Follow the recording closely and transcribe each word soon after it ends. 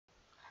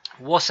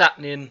What's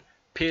happening?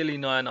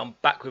 Peely9, I'm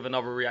back with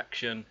another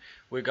reaction.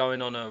 We're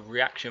going on a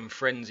reaction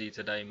frenzy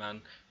today,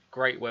 man.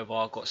 Great weather,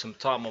 I've got some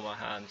time on my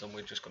hands and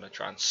we're just going to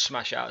try and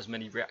smash out as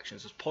many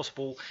reactions as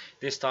possible.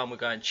 This time we're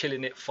going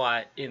ChillinIT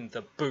fight in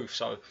the booth.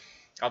 So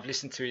I've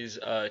listened to his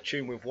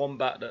tune with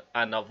Wombat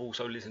and I've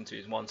also listened to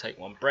his One Take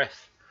One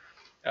Breath.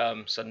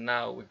 So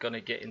now we're going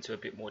to get into a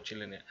bit more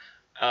ChillinIT.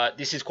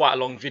 This is quite a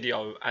long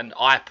video and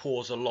I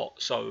pause a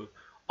lot, so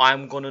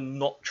I'm going to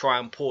not try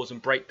and pause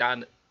and break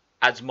down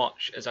as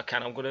much as I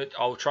can.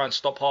 I'll try and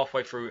stop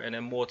halfway through and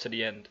then more to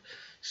the end.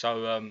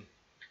 So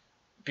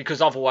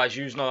because otherwise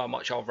you know how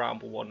much I'll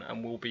ramble on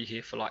and we'll be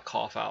here for like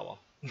half hour.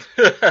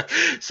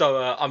 So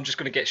I'm just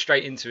going to get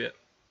straight into it.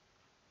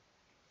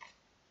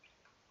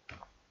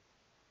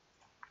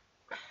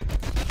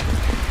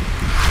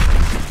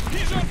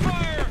 He's on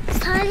fire!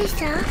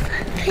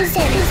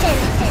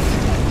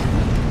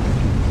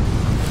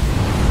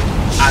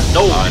 I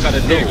know you're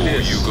gonna dig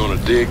this. You're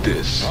gonna dig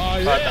this. Oh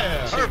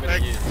yeah!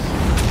 Perfect!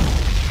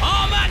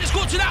 Oh man, let's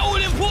go to that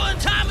all-important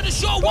time of the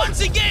show.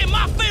 Once again,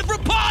 my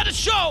favorite part of the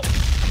show.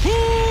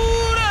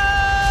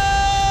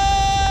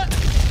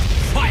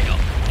 Fire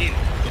in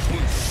the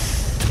booth.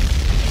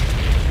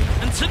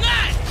 And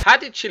tonight, how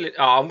did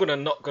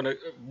ChillinIT?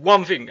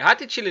 One thing. How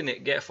did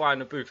ChillinIT get a fire in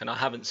the booth? And I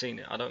haven't seen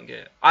it. I don't get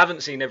it. I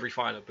haven't seen every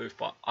fire in the booth,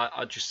 but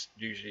I just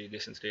usually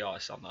listen to the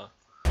artist. I know.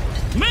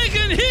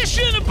 making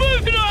history in the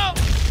booth, you know.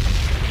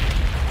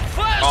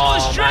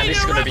 First man, this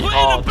is gonna be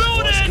hard.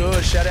 What's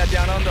good? Shout out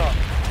down under.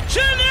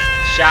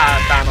 ChillinIT! Shout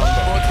out down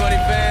under. 420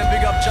 fam,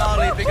 big up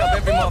Charlie, big up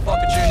every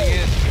motherfucker tuning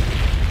in.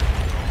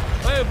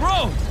 Hey,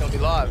 bro. It's gonna be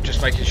live.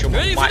 Just making sure my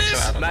Ready for mics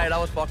this? are out. Mate, I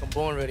was fucking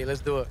born ready.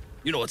 Let's do it.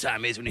 You know what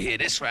time it is when you hear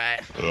this,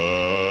 right?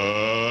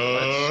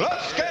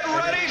 Let's get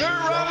ready to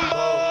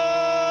rumble!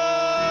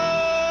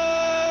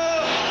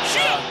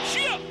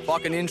 Cheer!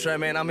 Fucking intro,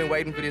 man. I've been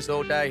waiting for this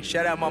all day.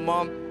 Shout out my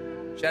mom.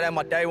 Shout out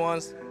my day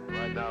ones.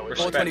 Right now,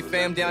 420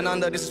 fam down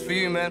under. This is for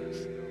you, man.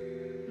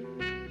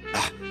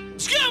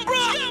 Skim, bro!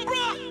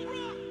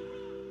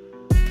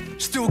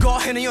 Still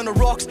got Henny on the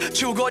rocks,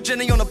 chill got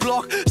Jenny on the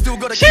block. Still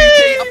got a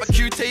QT, up a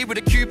QT with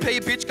a QP,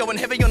 bitch going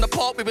heavy on the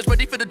pop. We was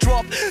ready for the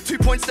drop,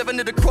 2.7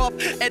 to the crop.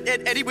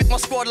 Eddie with my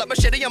squad, like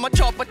machete on my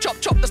chop. I chop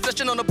the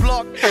session on the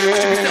block. I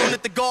should be selling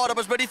at the guard, I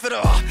was ready for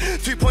the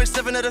 2.7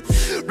 to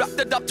the. Wrapped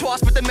it up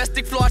twice with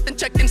domestic flight, then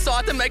checked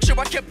inside to make sure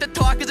I kept it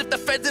tight. Cause if the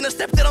feds in a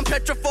step, then I'm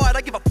petrified.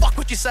 I give a fuck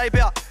what you say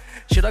about.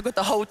 Shit, I got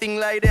the whole thing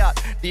laid out.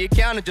 The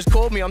accountant just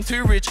called me, I'm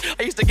too rich.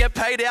 I used to get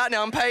paid out,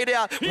 now I'm paid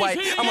out. Wait,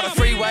 I'm on a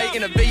freeway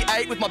in a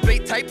V8 with my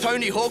beat tape.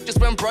 Tony Hawk just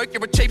went broke,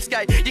 you're a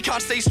cheapskate. You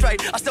can't see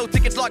straight, I sell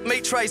tickets like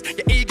meat trays.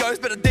 Your egos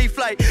better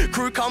deflate.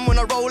 Crew come when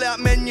I roll out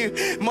menu.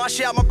 My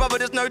shout, my brother,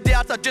 there's no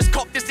doubt. I just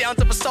copped this sounds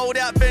of a sold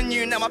out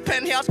venue. Now my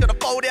penthouse got a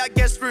fold out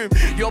guest room.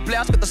 Your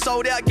blouse got the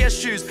sold out guest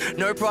shoes.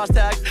 No price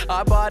tag,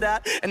 I buy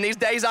that. And these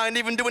days I ain't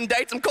even doing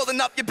dates. I'm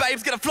calling up your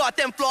babes, get a flight,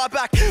 then fly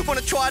back.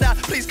 Wanna try that?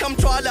 Please come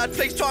try that.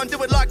 Please try and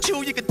do it like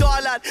chill, you can die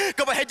lad.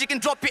 Go ahead, you can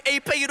drop your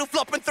EP, it'll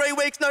flop in 3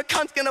 weeks, no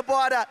cunt's gonna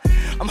buy that.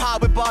 I'm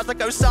hard with bars like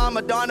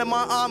Osama,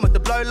 dynamite arm with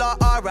the blow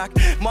like Iraq.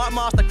 My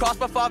master cross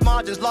by 5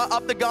 margins, light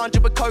up the ganja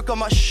with coke on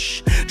my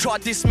shh. Try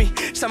diss me,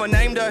 say my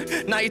name though.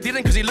 Nah, he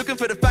didn't cause he looking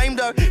for the fame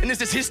though. And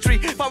this is history,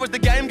 if I was the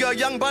game girl,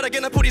 young bud, I'm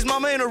gonna put his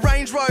mama in a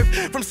Range Rover.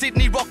 From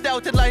Sydney, Rockdale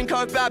to Lane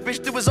Cove, bad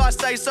bitch, do as I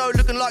say so.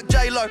 Looking like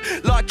J-Lo,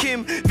 like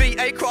him.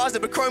 V8 cries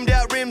with chromed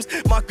out rims.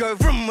 Might go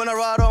vroom when I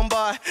ride on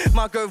by.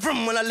 Might go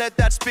vroom when I let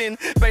that spin.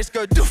 Bass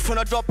go doof when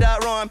I drop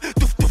that rhyme.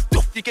 Doof, doof,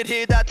 doof, you could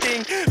hear that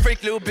thing.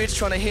 Freak little bitch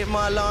trying to hit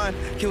my line.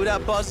 Kill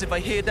that buzz if I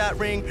hear that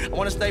ring. I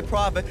wanna stay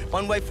private.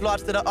 One-way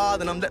flights to the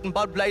island. I'm letting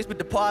Bud blaze with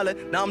the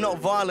pilot. Now I'm not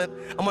violent.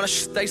 I'm gonna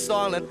stay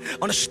silent.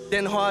 On a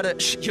then harder.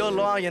 You're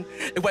lying.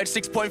 It weighed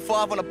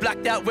 6.5 on a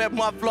blacked out web.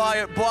 Might fly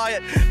it, buy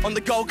it. On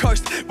the Gold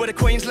Coast, where the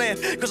Queensland.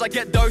 Cause I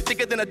get dough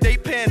thicker than a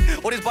deep pan.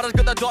 All these butters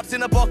got the dots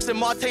in a box. And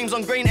my team's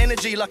on green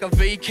energy like a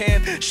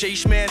V-can.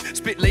 Sheesh man,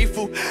 spit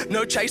lethal.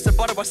 No chaser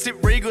butter, I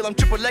sip regal. I'm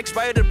triple X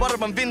rated butter,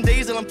 I'm Vin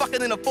Diesel. I'm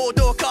fucking in a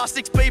 4-door car,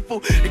 6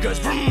 people. It goes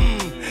vroom.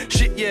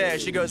 Shit yeah,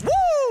 she goes woo.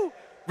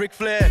 Ric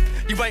Flair,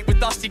 you ain't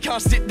with us, you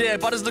can't sit there.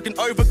 Butter's looking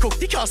overcooked,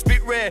 he can't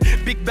spit rare.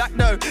 Big back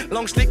though,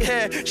 long slick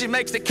hair. She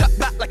makes it cut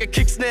back like a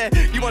kick snare.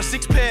 You want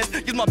 6 pairs,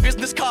 use my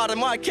business card and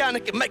my account,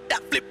 it can make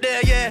that flip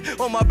there, yeah.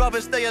 All my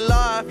brothers stay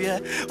alive, yeah.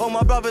 All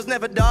my brothers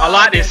never die. I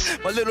like this.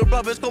 Yeah. My little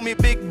brothers call me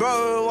big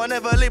bro, I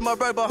never leave my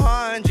bro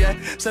behind, yeah.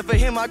 So for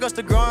him I got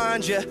to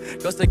grind, yeah.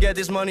 Got to get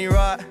this money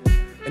right,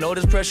 and all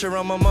this pressure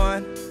on my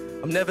mind.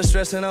 I'm never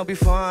stressing, I'll be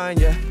fine,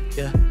 yeah.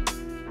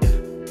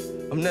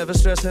 I'm never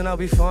stressing, I'll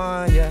be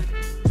fine, yeah.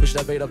 Push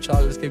that beat up,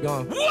 Charlie, let's keep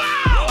going.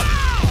 Wow!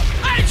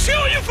 Hey,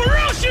 chill, you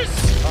ferocious!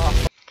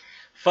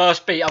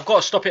 First beat, I've got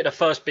to stop it at the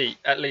first beat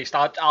at least.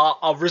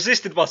 I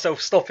resisted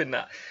myself stopping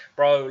that,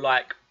 bro.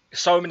 Like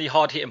so many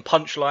hard hitting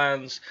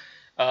punchlines.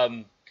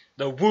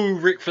 The woo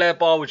Ric Flair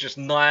bar was just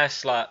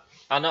nice. Like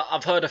I know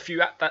I've heard a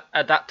few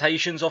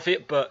adaptations of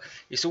it, but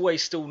it's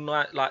always still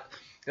nice. Like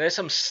there's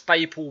some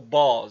staple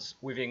bars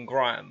within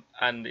grime,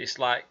 and it's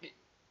like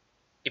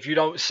if you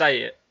don't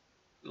say it,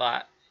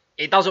 like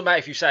it doesn't matter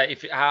if you say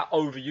it, how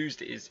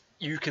overused it is.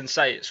 You can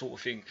say it, sort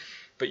of thing,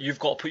 but you've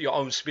got to put your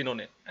own spin on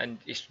it, and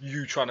it's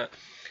you trying to.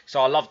 So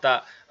I love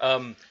that.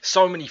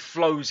 So many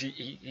flows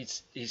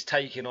he's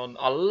taking on.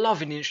 I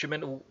love an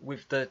instrumental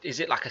with the. Is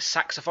it like a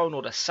saxophone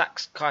or the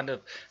sax kind of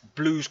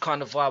blues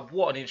kind of vibe?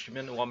 What an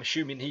instrumental! I'm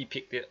assuming he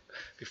picked it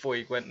before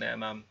he went there,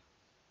 man.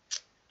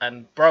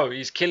 And bro,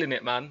 he's killing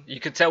it, man. You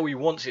can tell he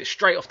wants it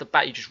straight off the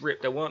bat. He just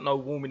ripped. There weren't no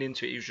warming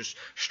into it. He was just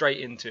straight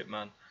into it,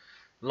 man.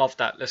 Love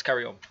that. Let's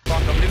carry on.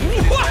 Fuck, I'm living for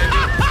this, baby.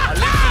 I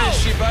live for this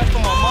shit, bro. For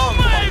my mom,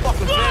 for my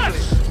fucking family.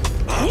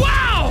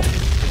 Wow!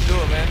 Let's do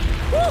it, man.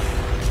 Woo.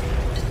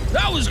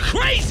 That was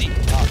crazy.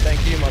 Oh,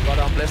 thank you, my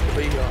brother. I'm blessed to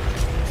be here.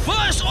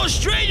 First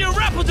Australian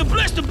rapper to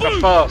bless the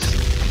booth. First.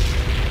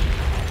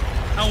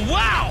 And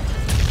wow,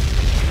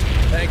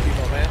 Thank you,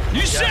 my man.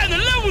 you setting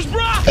the levels,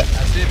 bro.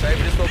 That's it,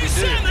 baby. That's what we You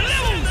setting the do.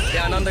 levels.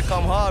 Yeah, and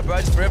undercome hard, bro.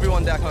 It's for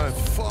everyone back home.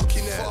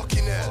 Fucking hell.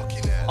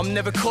 I'm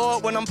never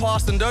caught when I'm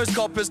passing those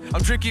coppers.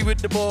 I'm tricky with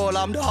the ball,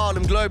 I'm the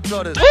Harlem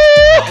Globetrotters.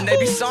 And they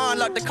be signed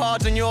like the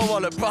cards in your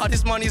wallet. Bro,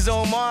 this money's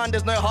all mine,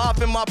 there's no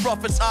half in my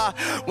profits. I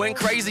went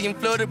crazy and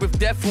flirted with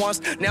death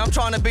once. Now I'm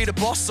trying to be the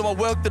boss, so I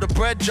work to the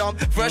bread jump.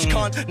 Fresh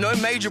cunt, no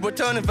major,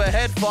 returning for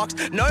head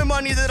fucks. No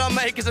money that I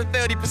make is a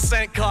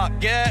 30% cut.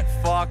 Get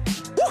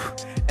fucked. Woo.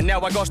 And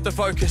now I got to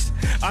focus.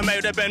 I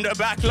made her bend her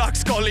back like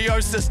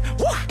scoliosis.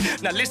 Woo.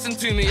 Now listen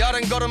to me, I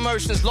done got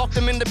emotions. Locked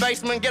them in the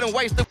basement, getting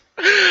wasted.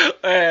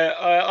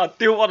 I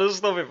do want to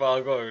stop it, but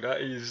I'll go.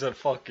 That is a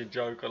fucking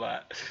joke.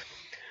 Like,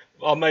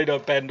 I made her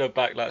bend her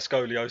back like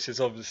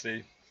scoliosis.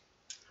 Obviously,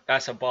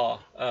 that's a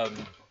bar. I've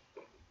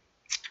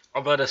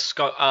heard a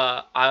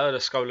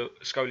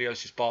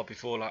scoliosis bar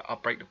before. Like, I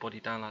break the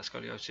body down like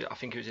scoliosis. I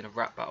think it was in a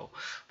rap battle.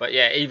 But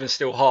yeah, even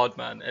still hard,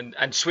 man.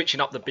 And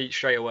switching up the beat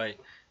straight away.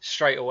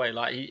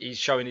 Like he's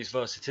showing his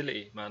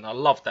versatility, man. I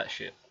love that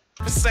shit.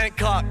 %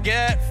 cut,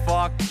 get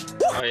fucked.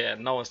 Oh yeah,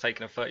 no one's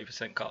taking a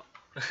 30% cut.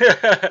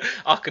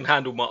 I can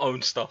handle my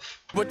own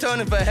stuff.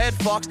 Returning for head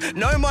fucks.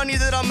 No money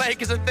that I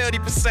make is a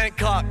 30%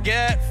 cut.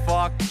 Get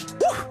fucked.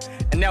 Woo.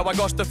 And now I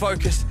got to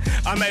focus.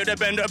 I made her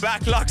bend her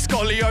back like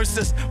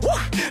scoliosis. Woo.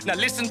 Now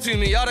listen to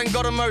me, I done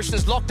got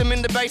emotions. Locked them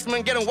in the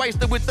basement, getting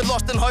wasted with the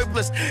lost and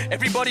hopeless.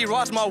 Everybody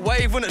rides my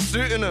wave when it's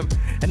suiting them.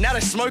 And now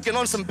they're smoking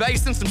on some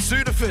bass and some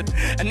Sudafed.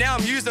 And now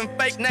I'm using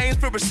fake names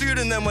for a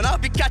pseudonym. When I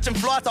be catching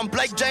flights, I'm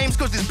Blake James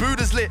cause his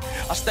Buddha's lit.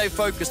 I stay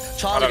focused.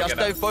 Charlie, I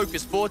stay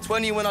focused.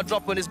 420 when I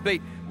drop on this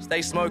beat.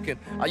 Stay smoking.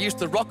 I used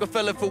to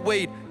Rockefeller for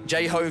weed.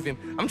 J Hovin.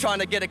 I'm trying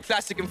to get a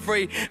classic and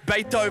free.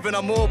 Beethoven,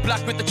 I'm all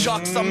black with the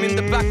chucks. I'm in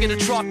the back of the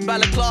truck.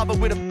 Balaclava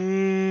with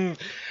a...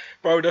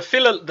 Bro, the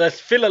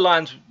filler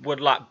lines were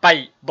like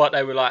bait, but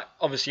they were like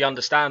obviously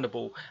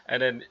understandable.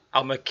 And then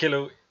I'm a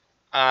killer.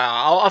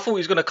 I thought he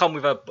was gonna come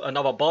with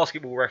another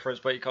basketball reference,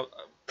 but he can't.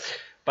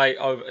 Bait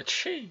over.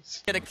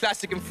 Jeez. Get a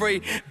classic and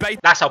free.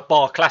 That's a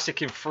bar.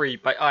 Classic and free.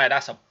 But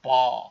that's a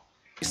bar.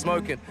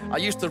 Smoking. I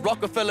used to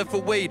Rockefeller for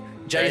weed.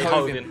 J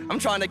Hovin. I'm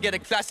trying to get a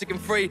classic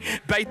and free.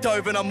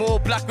 Beethoven, I'm all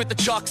black with the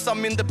chucks.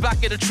 I'm in the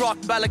back of the truck.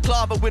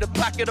 Balaclava with a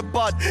packet of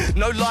bud.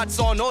 No lights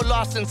on, no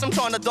license. I'm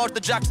trying to dodge the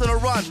Jackson a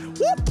run.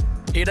 Whoop.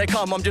 Here they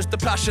come, I'm just a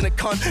passionate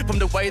cunt. From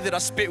the way that I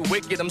spit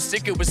wicked, I'm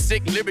sick, it was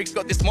sick lyrics.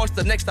 Got this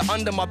monster next to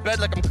under my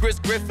bed like I'm Chris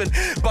Griffin.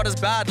 Brothers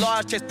bad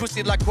lies, chase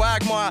pussy like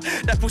Quagmire.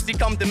 That pussy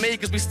come to me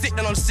cause we sitting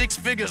on 6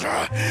 figures.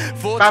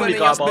 420,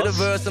 I spit a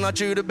verse and I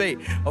chew the beat.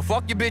 I'll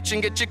fuck your bitch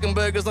and get chicken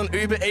burgers on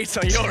Uber Eats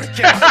on your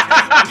account.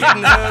 I'm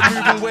hitting her,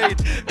 moving weed.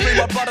 Bring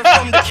my butter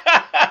from the...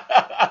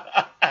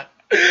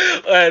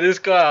 Hey, this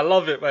guy, I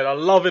love it, man. I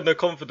love in the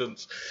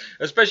confidence.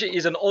 Especially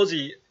he's an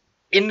Aussie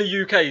in the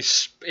UK,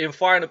 in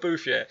firing a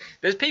booth, yeah.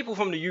 There's people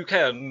from the UK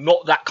are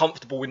not that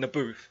comfortable in the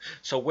booth.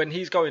 So when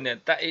he's going there,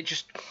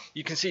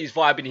 you can see he's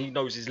vibing. He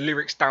knows his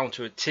lyrics down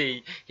to a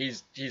T.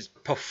 He's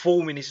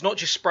performing. He's not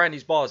just spraying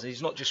his bars.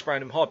 He's not just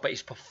spraying them hard, but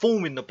he's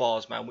performing the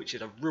bars, man, which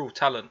is a real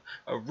talent.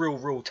 A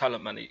real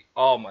talent, man.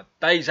 Oh my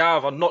days, how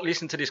have I not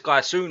listened to this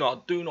guy sooner? I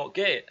do not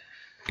get it.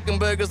 Chicken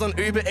burgers on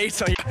Uber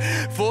Eats on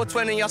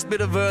 420, I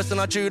spit a verse and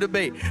I chew the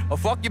beat. I'll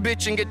fuck your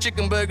bitch and get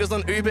chicken burgers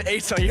on Uber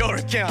Eats on your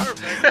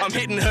account. I'm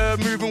hitting her,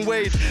 moving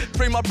weight.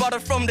 Bring my butter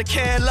from the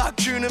can like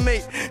tuna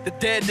meat. The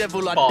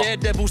daredevil, I dare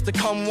devils to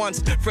come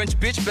once. French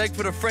bitch beg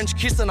for the French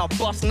kiss and I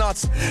bust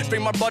nuts.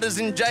 Bring my brothers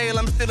in jail,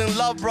 I'm still in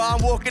love, bro.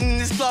 I'm walking in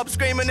this club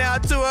screaming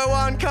out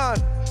 201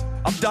 cunt.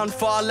 I've done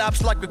far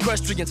laps like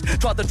equestrians.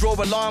 Tried to draw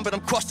a line, but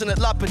I'm crossing it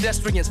like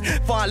pedestrians.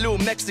 Fine little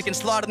Mexican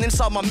sliding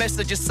inside my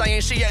messages,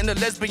 saying she ain't a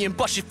lesbian,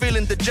 but she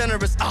feeling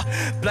degenerate.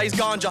 Blaze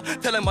ganja,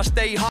 tell him I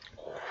stay high.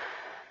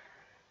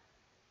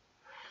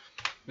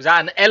 Was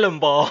that an Ellen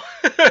bar?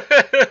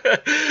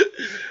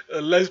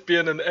 A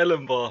lesbian and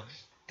Ellen bar.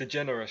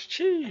 Degenerate.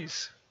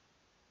 Jeez.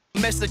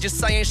 Messages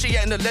saying she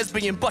ain't a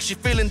lesbian, but she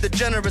feeling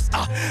degenerate.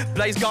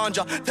 Blaze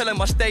ganja, telling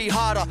I stay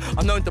harder.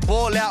 I'm known to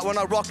ball out when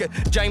I rock it.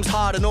 James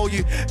Harden, all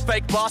you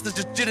fake bastards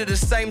just did it the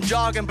same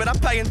jargon. But I'm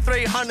paying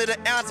 300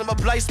 an ounce. I'm a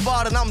Blaze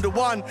Spartan, I'm the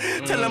one.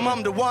 Tell him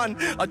I'm the one.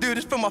 I do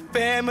this for my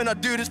fam and I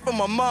do this for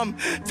my mum.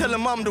 Tell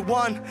him I'm the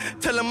one.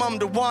 Tell him I'm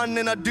the one.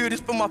 And I do this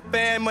for my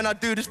fam and I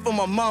do this for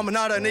my mum. And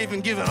I don't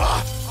even give a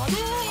Wow!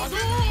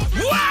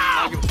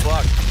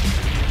 fuck.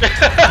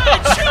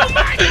 Chill,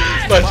 my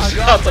guy! My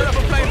God, set up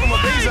a plane for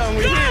my B-zone.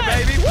 We're here,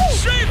 baby. Woo!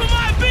 Straight from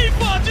my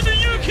B-part to the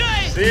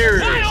UK.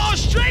 Serious. Via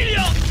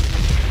Australia.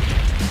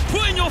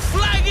 Putting your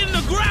flag in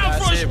the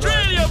ground for That's it,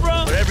 Australia,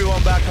 bro. For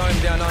everyone back home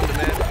down under,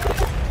 man.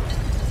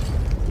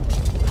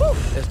 Whew.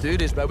 Let's do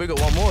this, bro. We got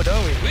one more,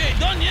 don't we? We ain't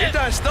done yet. It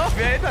don't stop,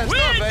 yeah. It don't We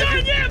stop, ain't baby.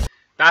 done yet,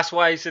 That's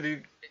why he said he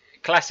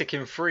classic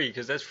in 3,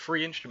 because there's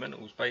 3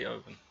 instrumentals,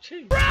 Beethoven.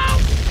 Jeez. bro.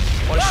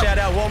 Want to shout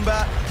out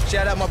Wombat.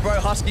 Shout out my bro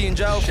Husky in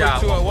jail. Shout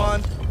out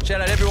 201.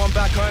 Shout out everyone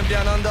back home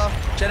down under.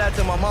 Shout out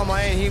to my mum.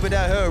 I ain't here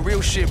without her.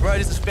 Real shit, bro.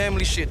 This is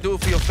family shit. Do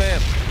it for your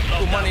fam.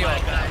 Put money on.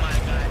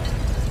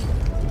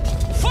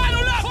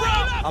 Final lap,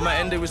 bro. I'ma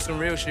end it with some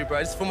real shit, bro.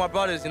 This is for my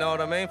brothers, you know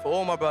what I mean? For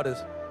all my brothers.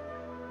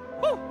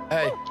 Woo.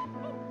 Hey.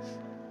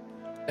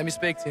 Let me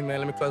speak to you, man.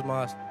 Let me close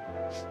my eyes.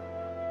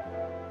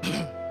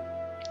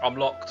 I'm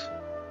locked.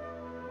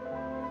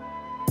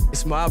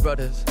 It's my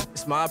brothers.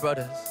 It's my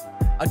brothers.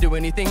 I do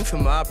anything for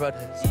my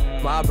brothers.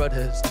 My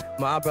brothers.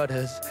 My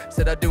brothers.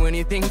 Said I'd do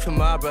anything for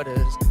my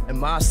brothers and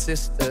my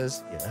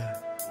sisters. Yeah.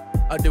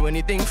 I'd do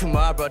anything for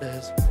my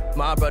brothers.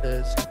 My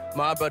brothers.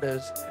 My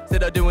brothers.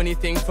 Said I'd do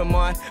anything for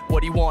my.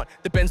 What do you want?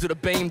 The Benz with the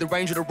beam, the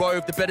range of the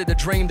road, the better the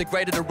dream, the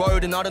greater the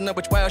road. And I don't know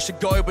which way I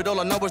should go, but all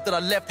I know is that I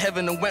left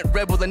heaven and went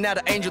rebel, and now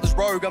the angel is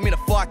rogue. I'm in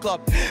a fight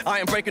club. I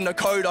ain't breaking the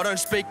code. I don't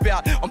speak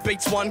about. On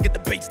beats one, get the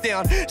beats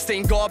down.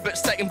 Seeing God, but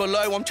Satan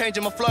below. I'm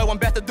changing my flow. I'm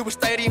about to do a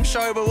stadium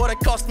show, but what it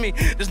cost me?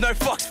 There's no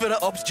fucks for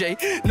the ops, G.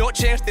 No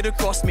chance did it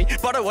cost me,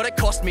 but what it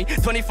cost me?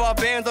 25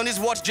 bands on his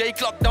watch, J.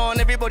 Clocked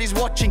on. Everybody's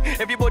watching.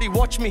 Everybody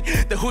watch me.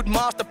 The hood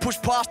master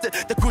pushed past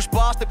it. The kush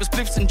bastard was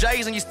Spliffs and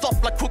J's, and you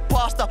soft like cooked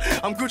pasta.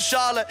 I'm good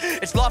Charlotte.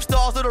 It's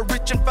lifestyles that are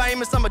rich and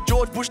famous. I'm a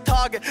George Bush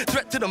target.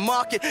 Threat to the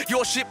market.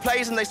 Your shit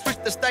plays and they switch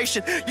the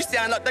station. You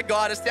sound like that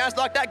guy that sounds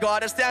like that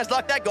guy that sounds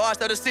like that guy.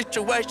 So the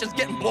situation's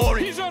getting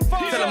boring. He's on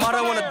fire. Tell him I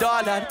don't wanna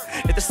die, lad.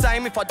 It's the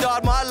same if I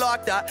died, might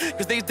like that.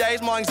 Cause these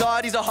days my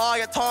anxieties are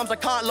high. At times I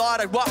can't lie,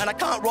 I write and I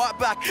can't write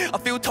back. I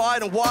feel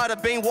tired and wired.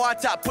 I've been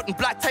white out, putting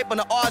black tape on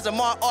the eyes of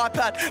my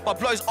iPad. My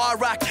blows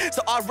Iraq,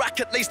 so I rack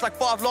at least like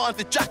 5 lines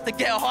with Jack to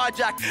get a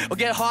hijack or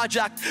get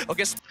hijacked or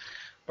get.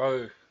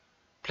 Bro,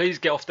 please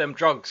get off them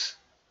drugs.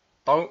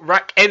 Don't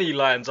rack any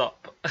lines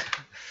up.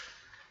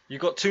 You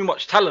got too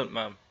much talent,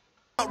 man.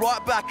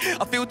 Right back,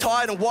 I feel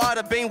tired and wired.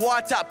 I've been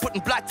white out,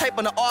 putting black tape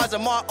on the eyes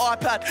of my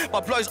iPad. My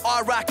blows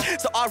Iraq,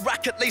 so I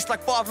rack at least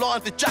like 5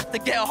 lines with Jack to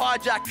get a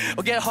hijack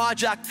or get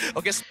hijacked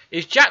or get.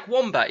 Is Jack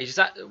Wombat? Is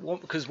that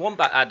because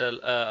Wombat had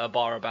a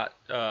bar about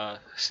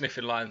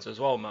sniffing lines as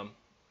well, man?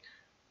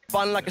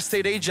 Fun like a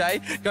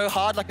CDJ, go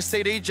hard like a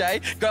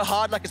CDJ, go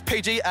hard like it's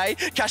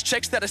PGA, cash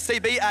checks that are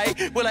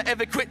CBA, will I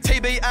ever quit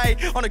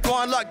TBA, on a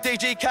grind like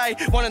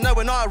DGK, wanna know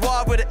when I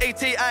arrive with an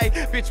ETA,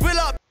 bitch will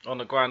I On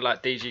the grind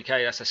like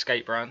DGK, that's a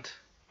skate brand.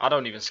 I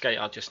don't even skate,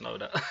 I just know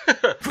that.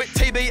 quit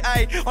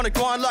TBA, on a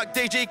grind like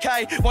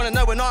DGK, wanna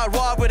know when I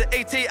arrive with an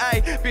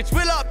ETA, bitch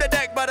will up the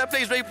deck, but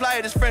please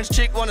replay, this French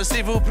chick wanna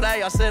civil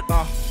play, I said,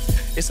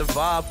 it's a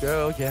vibe,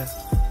 girl, yeah,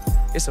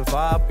 it's a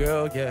vibe,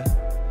 girl, yeah.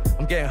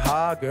 I'm getting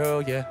high,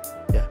 girl, yeah,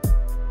 yeah.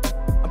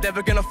 I'm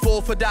never gonna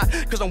fall for that,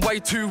 cause I'm way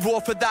too raw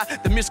for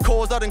that. The missed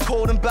calls, I done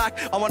called them back.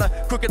 I want a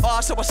crooked eye,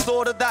 so I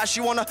slaughtered that.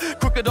 She want a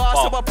crooked eye,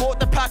 so I bought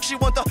the pack. She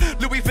want the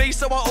Louis V,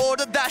 so I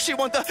ordered that. She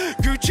want the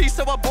Gucci,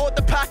 so I bought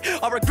the pack.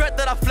 I regret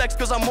that I flexed,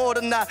 cause I'm more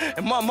than that.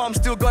 And my mum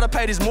still gotta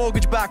pay this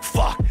mortgage back.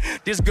 Fuck,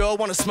 this girl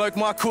wanna smoke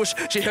my kush.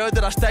 She heard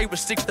that I stayed with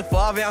 6 to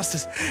 5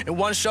 ounces. In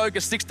one show,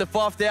 get 6 to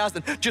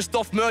 5,000. Just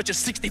off merch at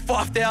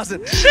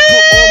 65,000. Put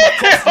all my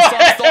costs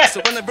inside stock,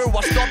 so whenever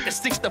I stop, get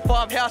 6 to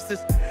 5 houses.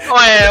 Wait,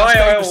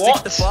 what?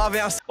 6 to 5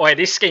 ounces. Wait,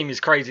 this scheme is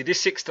crazy.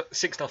 This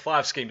 6 to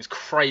 5 scheme is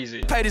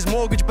crazy. Paid his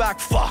mortgage back,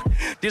 fuck.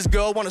 This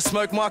girl wanna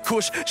smoke my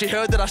kush. She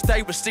heard that I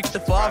stayed with 6 to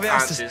 5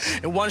 ounces.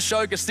 In one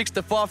show, get 6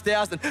 to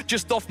 5,000.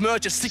 Just off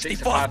merch at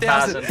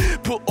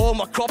 65,000. Put all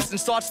my crops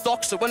inside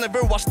stock, so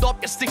whenever I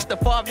stop, get 6 to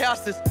 5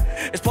 houses.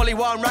 It's probably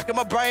why I'm racking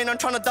my brain. I'm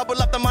trying to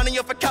double up the money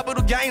off for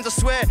capital gains, I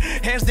swear.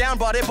 Hands down,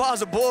 bro, their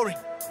bars are boring.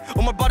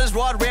 All my brothers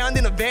ride around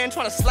in a van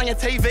trying to slang a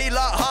TV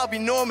like Harvey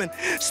Norman.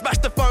 Smash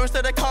the phone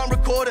so they can't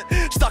record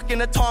it. Stuck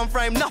in a time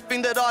frame,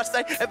 nothing that I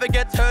say ever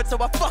gets heard, so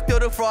I fuck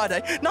till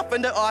Friday.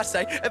 Nothing that I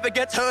say ever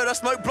gets heard. I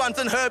smoke blunts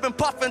and herb and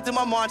puff into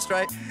my mind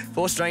straight.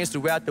 4 strains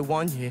throughout the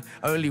 1 year,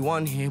 only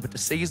one here with the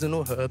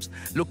seasonal herbs.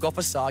 Look off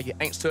aside, you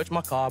ain't searched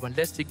my car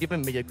unless you're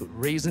giving me a good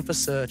reason for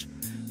search.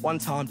 One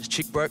time this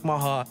chick broke my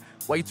heart.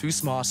 Way too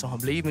smart, so I'm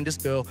leaving this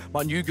girl.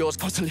 My new girl's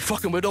constantly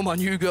fucking with all my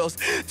new girls.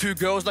 2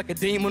 girls like a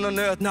demon on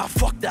earth, nah,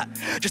 fuck that.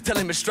 Just tell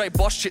him it's straight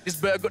boss shit. This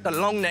bird got the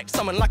long neck,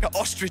 something like an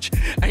ostrich.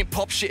 Ain't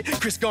pop shit,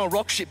 Chris gon'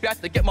 rock shit.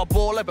 About to get my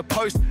ball over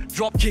post,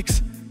 drop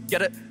kicks.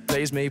 Get it?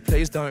 please me,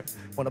 please don't.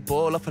 Wanna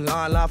ball off a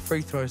line like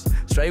free throws.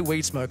 Straight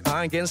weed smoke,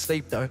 I ain't getting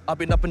sleep though. I've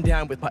been up and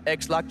down with my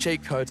ex like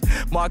cheat codes.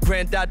 My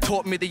granddad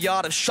taught me the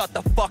art of shut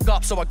the fuck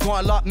up, so I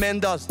grind like men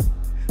does.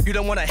 You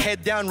don't wanna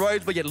head down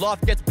roads where your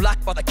life gets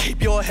black, but they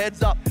keep your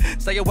heads up.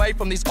 Stay away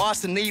from these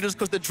ice and needles,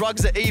 cause the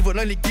drugs are evil and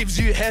only gives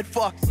you head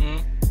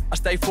fucks. I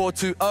stay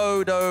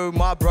 420 though,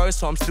 my bro,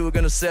 so I'm still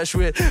gonna sesh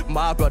with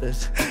my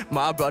brothers,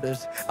 my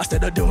brothers. I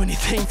said I'd do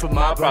anything for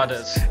my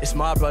brothers. It's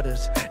my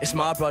brothers, it's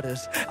my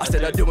brothers. I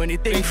said I'd do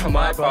anything for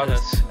my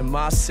brothers and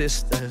my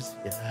sisters,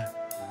 yeah.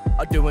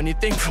 I'd do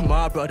anything for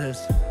my brothers.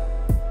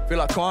 Feel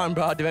like crying,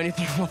 bro, I'd do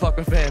anything for my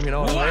fucking fam, you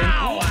know what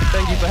I mean?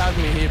 Thank you for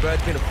having me here, bro,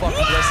 it's been a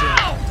fucking blessing.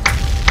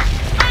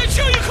 Hey,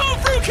 chill, you come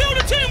through, kill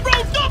the team,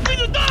 bro, dump in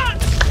the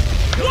dance.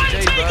 One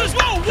take as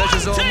well, one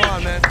take.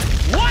 Mine, man.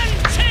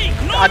 One take,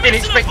 no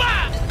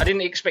I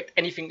didn't expect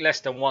anything less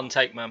than one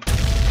take, man.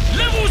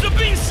 Levels are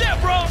being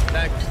set, bro.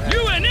 Thank you,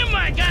 You and him,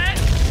 my guy.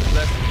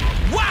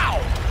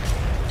 Wow.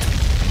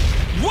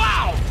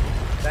 Wow.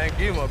 Thank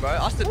you, my bro.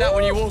 I stood that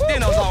when you walked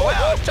in. I was like,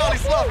 wow, Charlie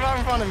Sloth right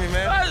in front of me,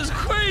 man. That is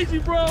crazy,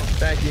 bro.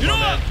 Thank you, You know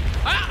my what? man.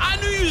 I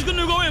knew you was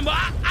gonna go in, but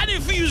I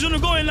didn't think you was gonna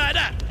go in like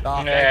that.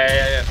 Oh,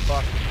 Yeah.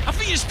 Fuck. I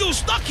think you're still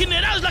stuck in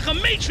there. That was like a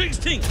Matrix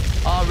thing.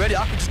 Already,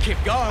 I can just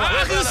keep going.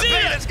 I can see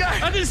that. Let's go.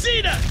 I can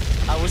see that.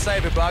 I will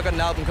save it, bro. I got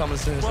an album coming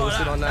soon, so Bro, we'll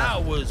sit on that.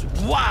 that was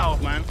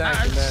wild, man.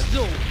 Thank you, man.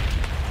 Still,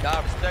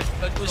 Nah,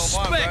 respect,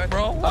 Respect,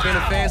 bro. I've been a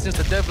Wow. fan since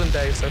the Devlin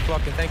days, so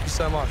fucking thank you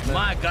so much, man.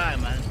 my guy,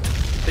 man.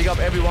 Big up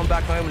everyone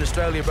back home in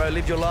Australia, bro.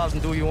 Live your lives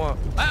and do what you want.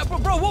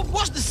 Bro,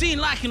 what's the scene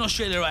like in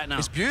Australia right now?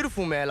 It's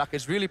beautiful, man. Like,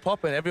 it's really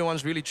popping.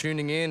 Everyone's really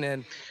tuning in,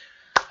 and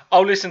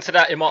I'll listen to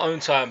that in my own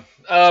time.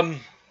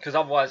 Because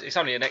otherwise it's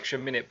only an extra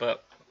minute,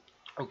 but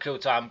I'll kill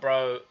time,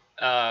 bro.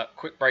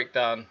 Quick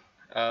breakdown.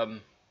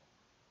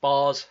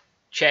 Bars,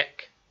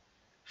 check.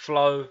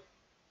 Flow,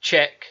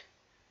 check.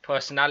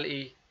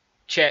 Personality,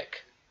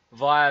 check.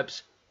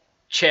 Vibes,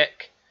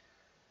 check.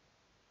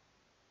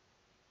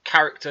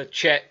 Character,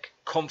 check.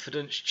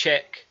 Confidence,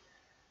 check.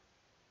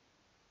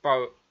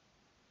 Bro,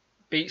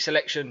 beat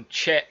selection,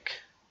 check.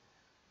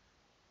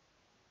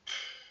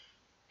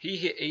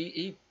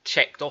 He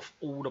checked off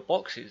all the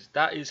boxes.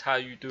 That is how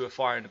you do a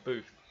fire in the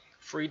booth.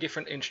 3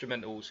 different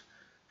instrumentals,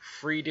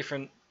 3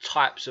 different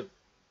types of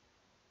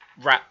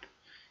rap,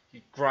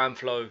 grime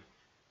flow,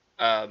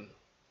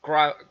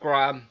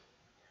 grime,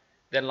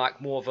 then like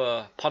more of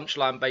a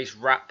punchline based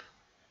rap,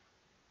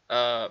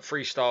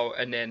 freestyle,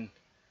 and then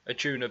a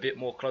tune a bit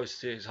more close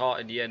to his heart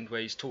in the end, where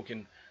he's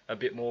talking a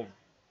bit more.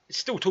 He's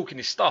still talking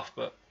his stuff,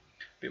 but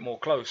a bit more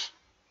close.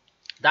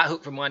 That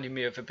hook reminded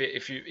me of a bit.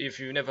 If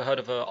you never heard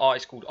of an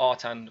artist called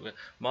Artan,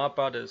 my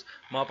brother.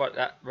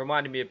 That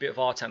reminded me a bit of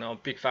Artan. I'm a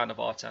big fan of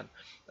Artan.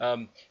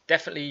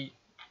 Definitely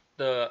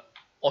the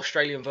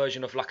Australian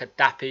version of like a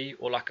Dappy,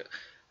 or like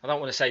I don't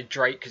want to say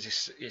Drake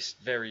because it's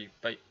very,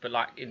 but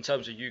like in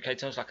terms of UK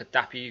terms, like a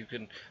Dappy who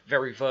can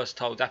very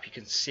versatile. Dappy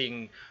can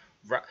sing,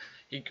 rap.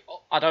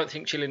 I don't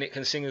think ChillinIT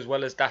can sing as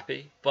well as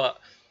Dappy, but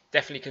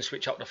definitely can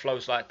switch up the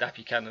flows like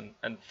Dappy can.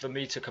 And for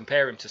me to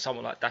compare him to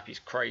someone like Dappy's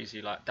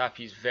crazy. Like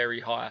Dappy's very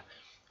high,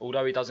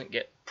 although he doesn't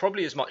get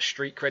probably as much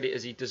street credit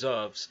as he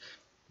deserves.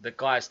 The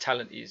guy's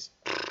talent is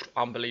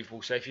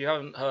unbelievable. So if you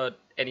haven't heard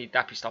any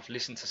Dappy stuff,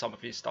 listen to some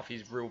of his stuff.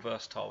 He's real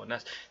versatile, and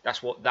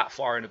that's what that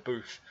fire in the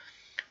booth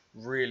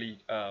really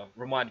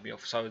reminded me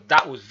of. So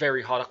that was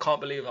very hard. I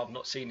can't believe I've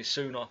not seen this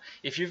sooner.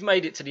 If you've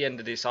made it to the end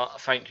of this,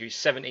 thank you.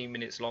 17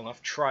 minutes long.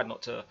 I've tried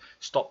not to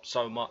stop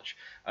so much.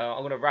 I'm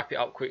going to wrap it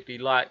up quickly.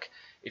 Like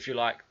if you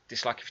like,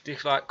 dislike if you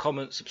dislike,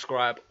 comment,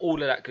 subscribe, all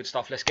of that good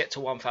stuff. Let's get to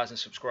 1,000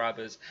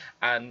 subscribers.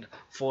 And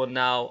for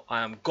now,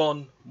 I am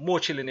gone. More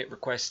ChillinIT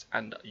requests,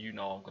 and you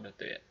know I'm going to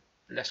do it.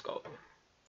 Let's go.